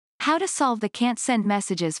How to solve the can't send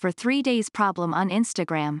messages for 3 days problem on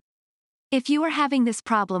Instagram. If you are having this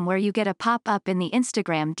problem where you get a pop-up in the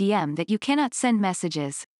Instagram DM that you cannot send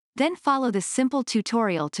messages, then follow this simple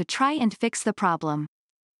tutorial to try and fix the problem.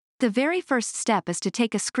 The very first step is to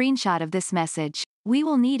take a screenshot of this message. We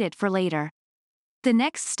will need it for later. The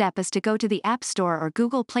next step is to go to the App Store or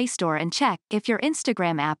Google Play Store and check if your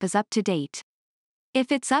Instagram app is up to date.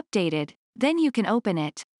 If it's updated, then you can open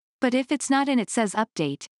it. But if it's not and it says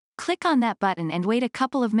update, click on that button and wait a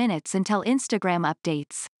couple of minutes until Instagram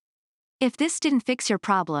updates. If this didn't fix your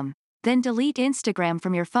problem, then delete Instagram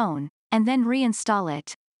from your phone, and then reinstall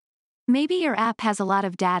it. Maybe your app has a lot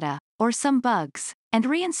of data, or some bugs, and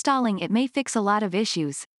reinstalling it may fix a lot of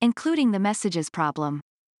issues, including the messages problem.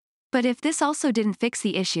 But if this also didn't fix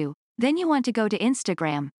the issue, then you want to go to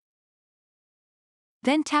Instagram.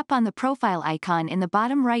 Then tap on the profile icon in the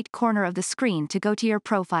bottom right corner of the screen to go to your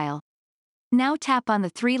profile. Now tap on the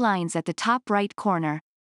 3 lines at the top right corner.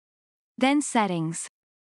 Then Settings.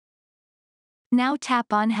 Now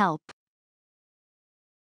tap on Help.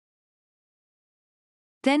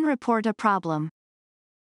 Then Report a problem.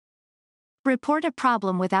 Report a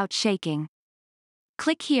problem without shaking.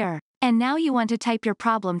 Click here, and now you want to type your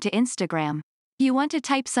problem to Instagram. You want to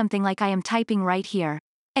type something like I am typing right here.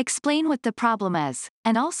 Explain what the problem is,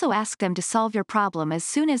 and also ask them to solve your problem as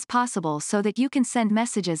soon as possible so that you can send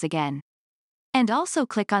messages again. And also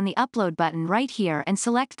click on the Upload button right here and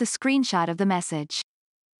select the screenshot of the message.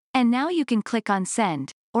 And now you can click on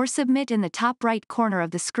Send, or Submit in the top right corner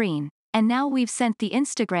of the screen, and now we've sent the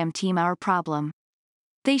Instagram team our problem.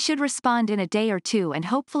 They should respond in a day or two and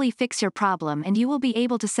hopefully fix your problem and you will be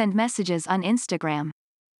able to send messages on Instagram.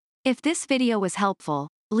 If this video was helpful,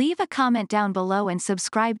 leave a comment down below and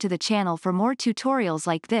subscribe to the channel for more tutorials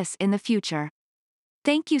like this in the future.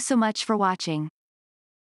 Thank you so much for watching.